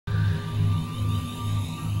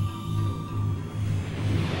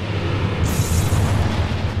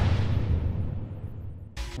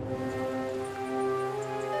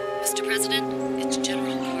President, it's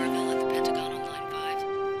General Carville at the Pentagon on line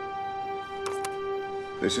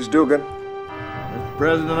 5. This is Dugan. Mr.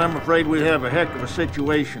 President, I'm afraid we have a heck of a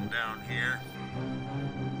situation down here.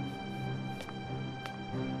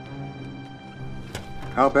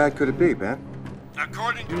 How bad could it be, Ben?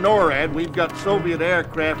 According to NORAD, we've got Soviet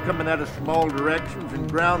aircraft coming at us from all directions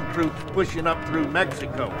and ground troops pushing up through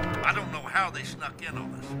Mexico. I don't know how they snuck in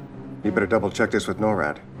on us. You better double-check this with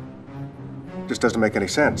NORAD. This doesn't make any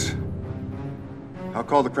sense. I'll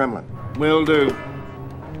call the Kremlin. Will do.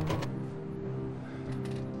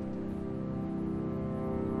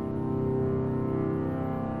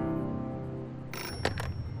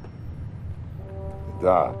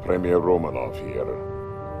 Da, Premier Romanov here.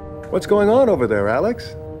 What's going on over there,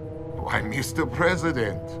 Alex? Why, Mr.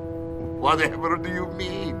 President, whatever do you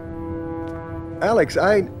mean? Alex,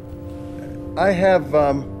 I have,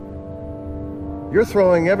 You're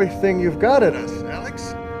throwing everything you've got at us,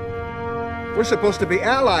 Alex. We're supposed to be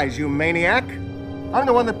allies, you maniac. I'm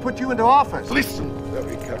the one that put you into office. Listen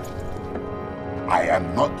very carefully. I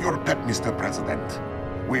am not your pet, Mr. President.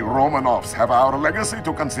 We Romanovs have our legacy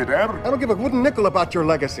to consider. I don't give a wooden nickel about your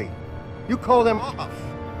legacy. You call them off.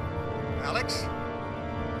 Alex,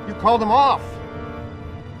 you call them off.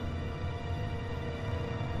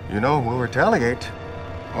 You know, we'll retaliate.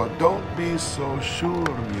 Oh, don't be so sure,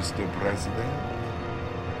 Mr. President.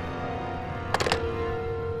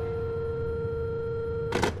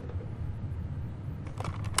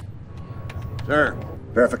 Sir.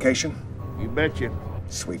 Verification? You betcha.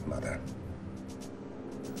 Sweet mother.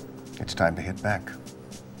 It's time to hit back.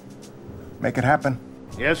 Make it happen.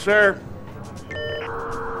 Yes, sir.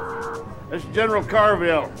 This is General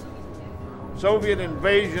Carville. Soviet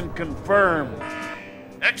invasion confirmed.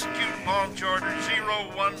 Execute launch order 010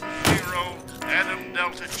 Adam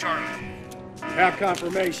Delta Charlie. Have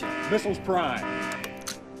confirmation. Missiles prime.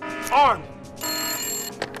 Armed.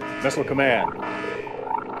 Missile command.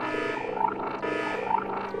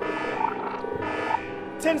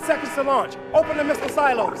 10 seconds to launch. Open the missile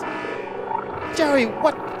silos. Jerry,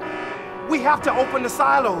 what? We have to open the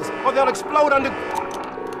silos, or they'll explode under...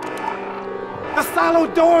 The silo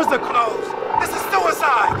doors are closed. This is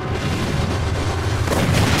suicide.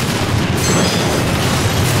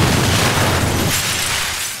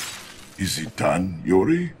 Is it done,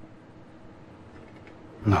 Yuri?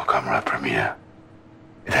 No, Comrade Premier.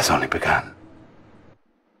 It has only begun.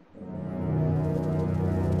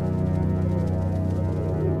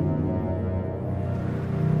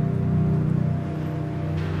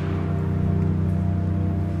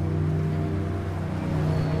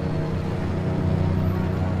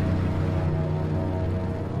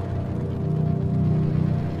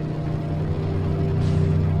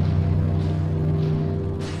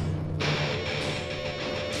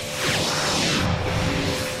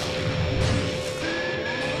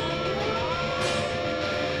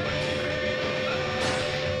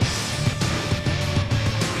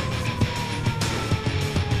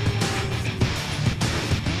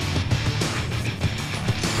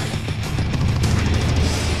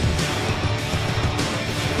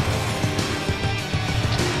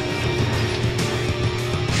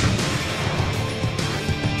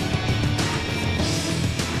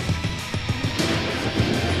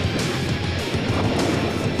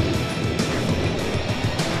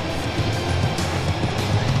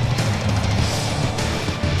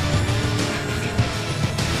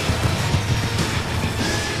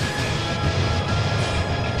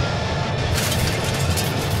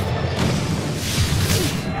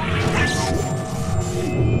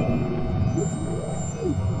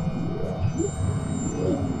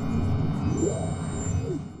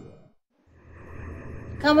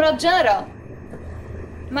 Comrade General,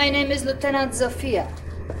 my name is Lieutenant Zofia.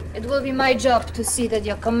 It will be my job to see that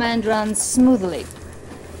your command runs smoothly.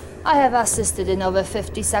 I have assisted in over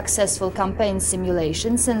 50 successful campaign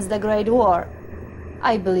simulations since the Great War.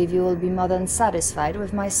 I believe you will be more than satisfied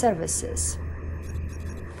with my services.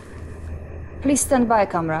 Please stand by,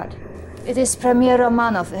 comrade. It is Premier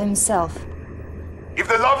Romanov himself. If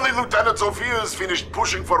the lovely Lieutenant Sophia is finished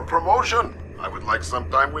pushing for promotion, I would like some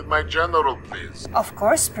time with my general, please. Of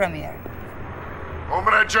course, Premier.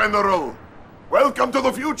 Comrade General, welcome to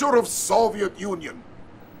the future of Soviet Union.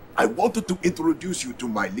 I wanted to introduce you to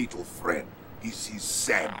my little friend. This is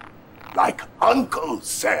Sam, like Uncle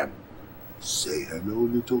Sam. Say hello,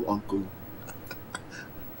 little uncle.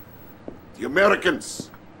 The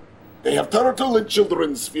Americans, they have turtle in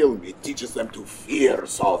children's film. It teaches them to fear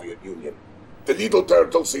Soviet Union. The little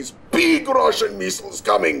turtle sees big Russian missiles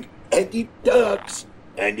coming, and it ducks,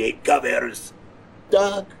 and it covers.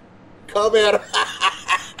 Duck, cover.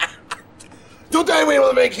 Today we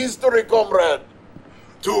will make history, comrade.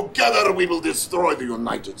 Together we will destroy the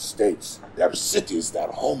United States, their cities, their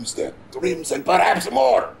homes, their dreams, and perhaps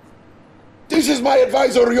more. This is my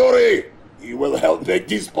advisor, Yuri. He will help make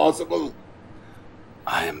this possible.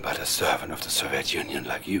 I am but a servant of the Soviet Union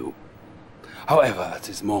like you. However, at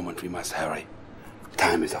this moment we must hurry.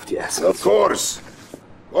 Time is of the essence. Of course.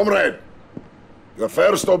 Comrade, your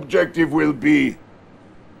first objective will be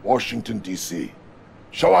Washington, D.C.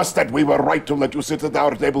 Show us that we were right to let you sit at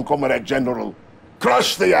our table, Comrade General.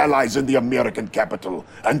 Crush the Allies in the American capital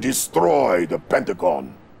and destroy the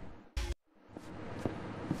Pentagon.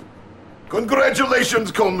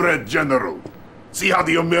 Congratulations, Comrade General. See how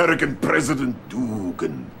the American President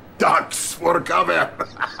Dugan ducks for cover.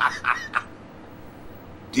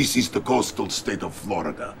 This is the coastal state of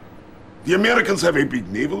Florida. The Americans have a big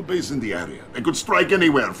naval base in the area. They could strike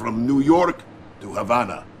anywhere from New York to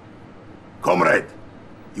Havana. Comrade,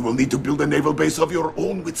 you will need to build a naval base of your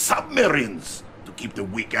own with submarines to keep the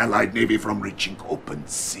weak Allied Navy from reaching open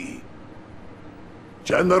sea.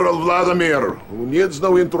 General Vladimir, who needs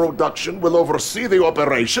no introduction, will oversee the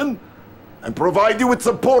operation and provide you with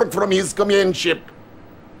support from his command ship.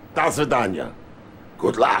 До свидания.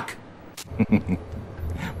 Good luck.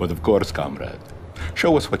 But of course, comrade,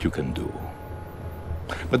 show us what you can do.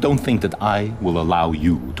 But don't think that I will allow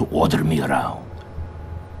you to order me around.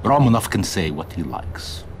 Romanov can say what he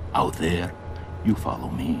likes. Out there, you follow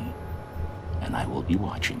me, and I will be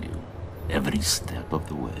watching you every step of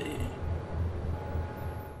the way.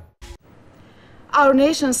 Our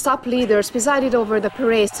nation's top leaders presided over the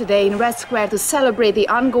parades today in Red Square to celebrate the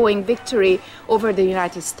ongoing victory over the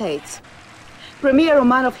United States. Premier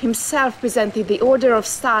Romanov himself presented the Order of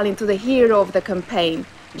Stalin to the hero of the campaign,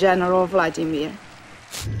 General Vladimir.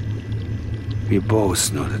 We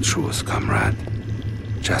both know the truth, comrade.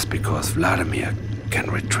 Just because Vladimir can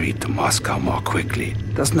retreat to Moscow more quickly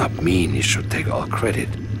does not mean he should take all credit,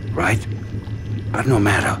 right? But no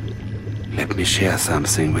matter, let me share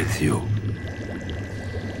something with you.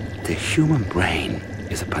 The human brain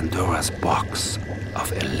is a Pandora's box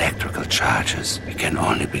of electrical charges we can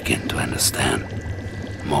only begin to understand.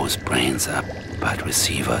 Most brains are but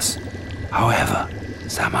receivers. However,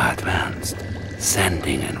 some are advanced,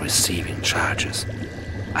 sending and receiving charges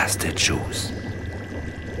as they choose.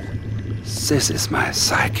 This is my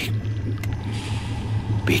psychic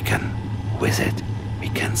beacon. With it, we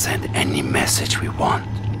can send any message we want.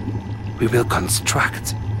 We will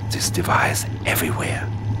construct this device everywhere.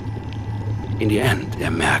 In the end, the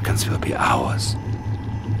Americans will be ours.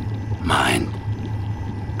 Mind,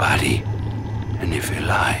 body, and if you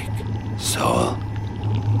like, soul.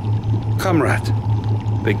 Comrade,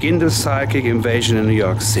 begin the psychic invasion in New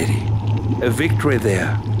York City. A victory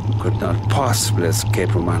there could not possibly escape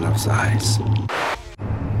Romanov's eyes.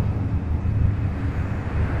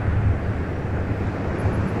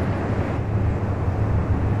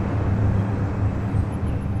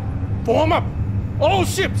 Form up! All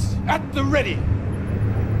ships at the ready!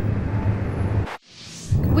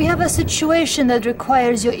 We have a situation that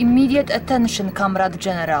requires your immediate attention, Comrade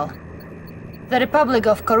General. The Republic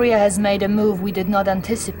of Korea has made a move we did not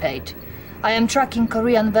anticipate. I am tracking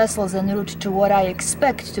Korean vessels en route to what I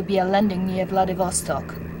expect to be a landing near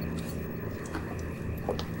Vladivostok.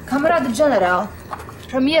 Comrade General,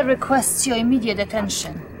 Premier requests your immediate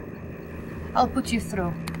attention. I'll put you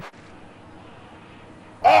through.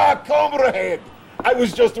 Ah, comrade! I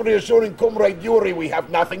was just reassuring Comrade Yuri we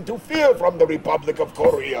have nothing to fear from the Republic of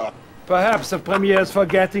Korea. Perhaps the Premier is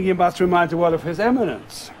forgetting he must remind the world of His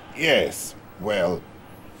Eminence. Yes, well...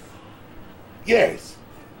 yes.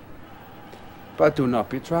 But do not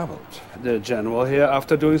be troubled. The General here,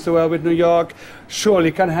 after doing so well with New York,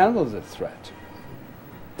 surely can handle the threat.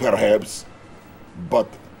 Perhaps. But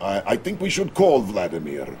I think we should call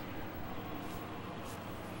Vladimir.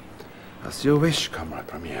 As you wish, Comrade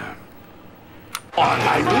Premier.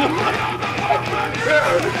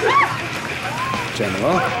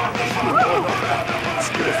 General?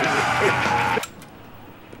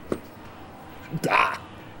 Da!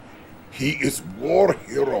 He is war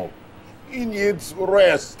hero. He needs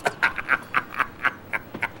rest.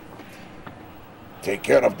 Take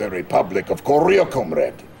care of the Republic of Korea,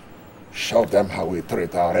 comrade. Show them how we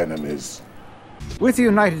treat our enemies. With the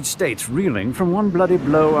United States reeling from one bloody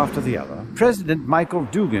blow after the other, President Michael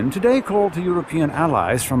Dugan today called to European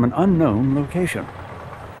allies from an unknown location.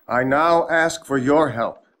 I now ask for your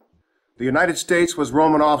help. The United States was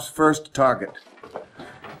Romanov's first target.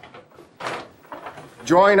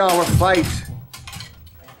 Join our fight,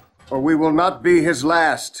 or we will not be his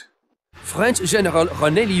last. French General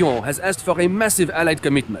René Lyon has asked for a massive Allied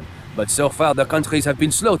commitment, but so far the countries have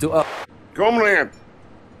been slow to... Comrade,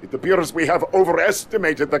 it appears we have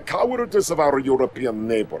overestimated the cowardice of our European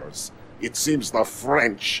neighbors. It seems the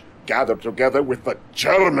French gathered together with the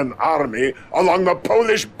German army along the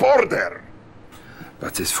Polish border.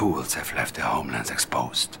 But these fools have left their homelands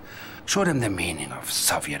exposed. Show them the meaning of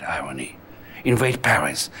Soviet irony. Invade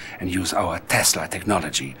Paris and use our Tesla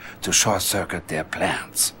technology to short-circuit their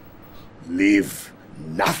plans. Leave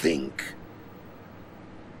nothing.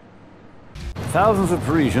 Thousands of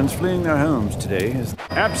Parisians fleeing their homes today is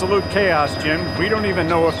absolute chaos, Jim. We don't even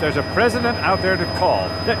know if there's a president out there to call.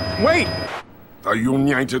 Wait! The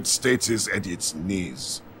United States is at its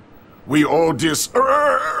knees. We owe this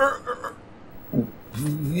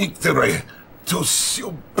victory to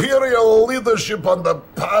superior leadership on the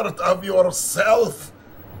part of yourself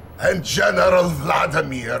and General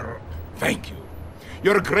Vladimir. Thank you.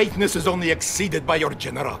 Your greatness is only exceeded by your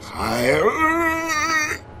generosity.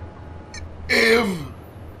 I have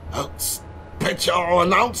a special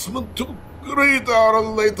announcement to greet our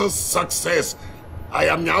latest success. I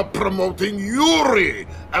am now promoting Yuri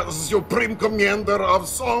as Supreme Commander of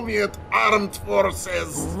Soviet Armed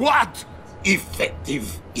Forces. What?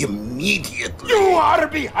 Effective immediately. You are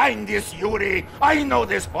behind this, Yuri. I know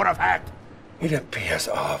this for a fact. It appears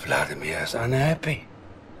our Vladimir is unhappy.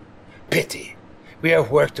 Pity. We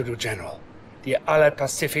have work to do, General. The Allied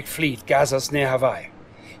Pacific Fleet gathers near Hawaii.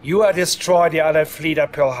 You are destroy the Allied fleet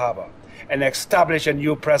at Pearl Harbor and establish a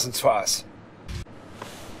new presence for us.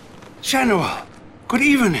 General, good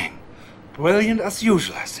evening. Brilliant as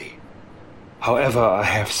usual, I see. However, I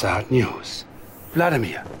have sad news.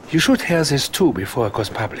 Vladimir, you should hear this too before it goes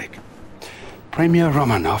public. Premier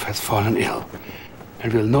Romanov has fallen ill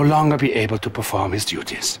and will no longer be able to perform his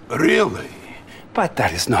duties. Really? But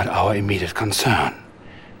that is not our immediate concern.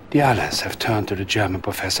 The Allies have turned to the German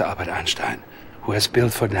Professor Albert Einstein, who has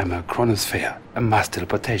built for them a chronosphere, a mass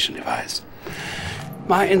teleportation device.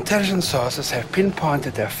 My intelligence sources have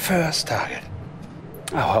pinpointed their first target,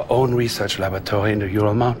 our own research laboratory in the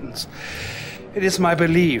Ural Mountains. It is my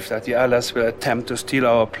belief that the Allies will attempt to steal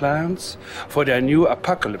our plans for their new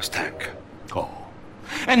apocalypse tank. Oh.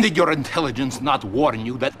 And did your intelligence not warn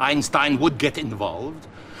you that Einstein would get involved?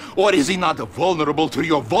 Or is he not vulnerable to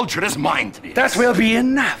your vulturous mind? That will be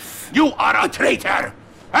enough! You are a traitor!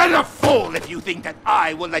 And a fool if you think that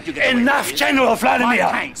I will let you get away Enough, with General Vladimir!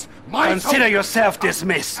 My tanks, my Consider soldiers. yourself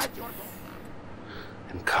dismissed.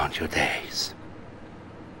 And count your days.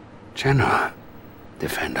 General,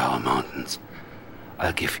 defend our mountains.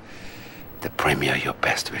 I'll give the Premier your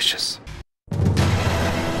best wishes.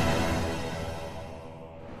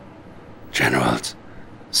 Generals,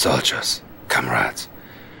 soldiers, comrades,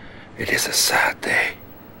 it is a sad day.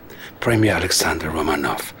 Premier Alexander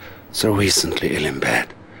Romanov, so recently ill in bed,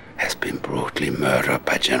 has been brutally murdered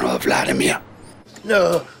by General Vladimir.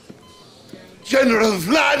 No. General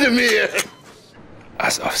Vladimir!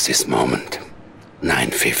 As of this moment,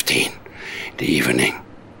 9:15, the evening,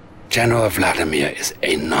 General Vladimir is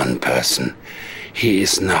a non-person. He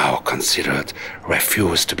is now considered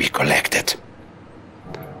refused to be collected.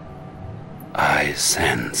 I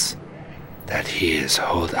sense that he is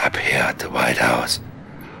holed up here at the White House,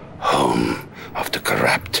 home of the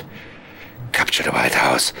corrupt. Capture the White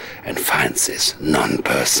House and find this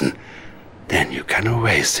non-person. Then you can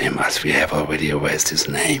erase him as we have already erased his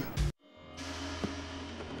name.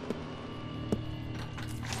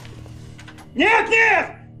 Нет,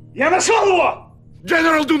 нет! Я нашел его!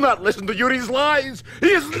 General, do not listen to Yuri's lies. He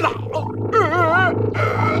is not...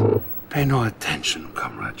 Pay no attention,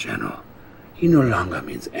 Comrade General. He no longer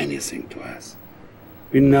means anything to us.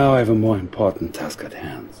 We now have a more important task at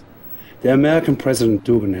hand. The American President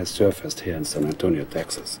Dugan has surfaced here in San Antonio,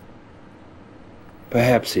 Texas.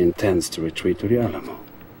 Perhaps he intends to retreat to the Alamo.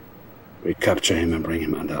 We capture him and bring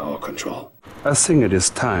him under our control. I think it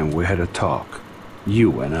is time we had a talk,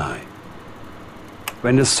 you and I.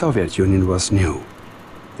 When the Soviet Union was new,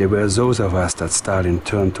 there were those of us that Stalin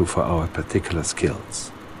turned to for our particular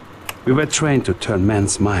skills. We were trained to turn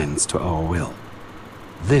men's minds to our will.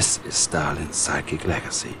 This is Stalin's psychic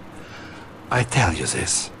legacy. I tell you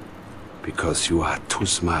this because you are too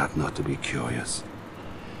smart not to be curious.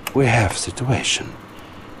 We have a situation.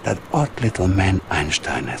 That odd little man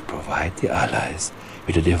Einstein has provided the Allies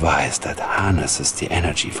with a device that harnesses the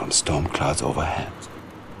energy from storm clouds overhead.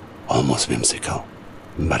 Almost whimsical,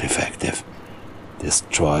 but effective.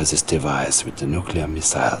 Destroy this device with the nuclear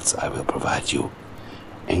missiles I will provide you,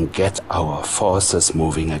 and get our forces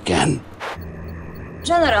moving again.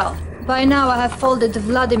 General, by now I have folded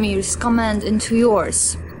Vladimir's command into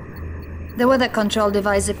yours. The weather control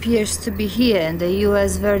device appears to be here in the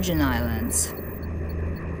US Virgin Islands.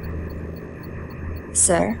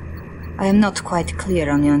 Sir, I am not quite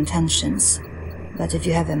clear on your intentions, but if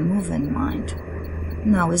you have a move in mind,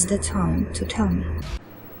 now is the time to tell me.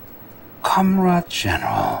 Comrade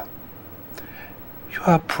General, you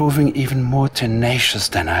are proving even more tenacious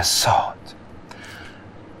than I thought.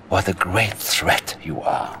 What a great threat you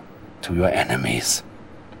are to your enemies.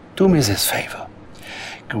 Do me this favor.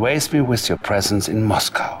 Grace me with your presence in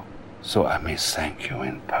Moscow, so I may thank you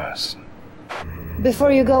in person.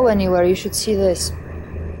 Before you go anywhere, you should see this.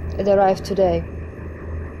 It arrived today.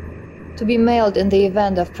 To be mailed in the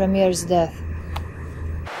event of Premier's death.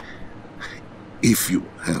 If you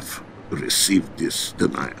have received this,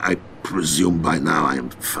 then I presume by now I am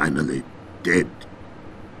finally dead.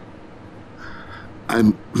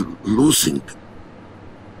 I'm losing.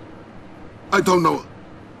 I don't know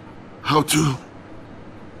how to...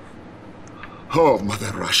 Oh,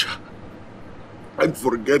 Mother Russia. I'm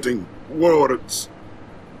forgetting words.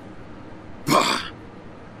 Bah!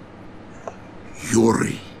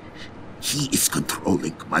 Yuri. He is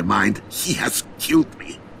controlling my mind. He has killed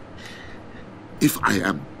me. If I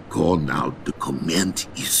am gone now, the command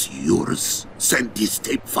is yours. Send this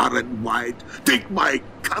tape far and wide. Take my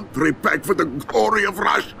country back for the glory of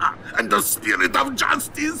Russia and the spirit of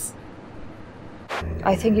justice.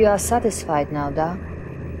 I think you are satisfied now, Da.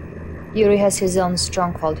 Yuri has his own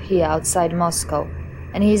stronghold here outside Moscow,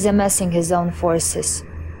 and he is amassing his own forces.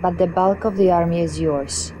 But the bulk of the army is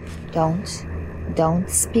yours. Don't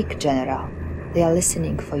speak, General. They are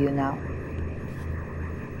listening for you now.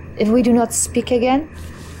 If we do not speak again,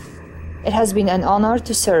 it has been an honor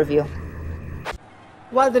to serve you.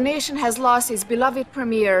 While the nation has lost its beloved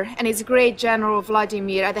Premier and its great General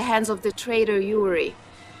Vladimir at the hands of the traitor Yuri,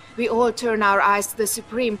 we all turn our eyes to the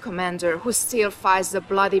Supreme Commander who still fights the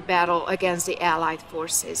bloody battle against the Allied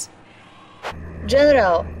forces.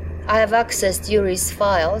 General, I have accessed Yuri's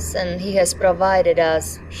files, and he has provided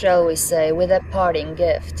us, shall we say, with a parting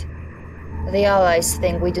gift. The Allies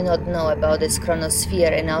think we do not know about this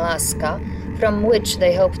chronosphere in Alaska, from which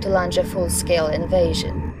they hope to launch a full-scale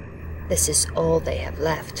invasion. This is all they have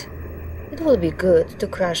left. It will be good to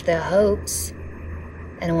crush their hopes.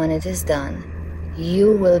 And when it is done,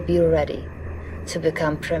 you will be ready to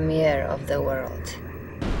become Premier of the world.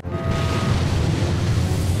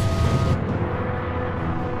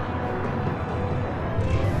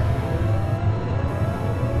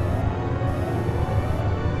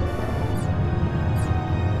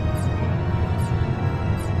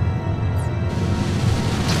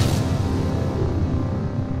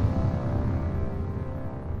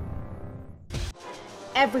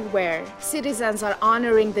 Everywhere, citizens are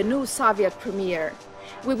honoring the new Soviet premier.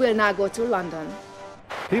 We will now go to London.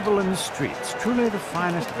 People in the streets, truly the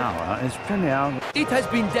finest hour is premiere. It has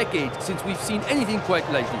been decades since we've seen anything quite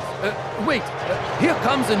like this. Wait, here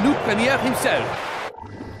comes the new premier himself.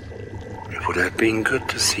 It would have been good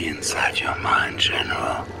to see inside your mind,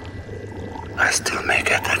 General. I still may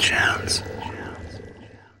get a chance.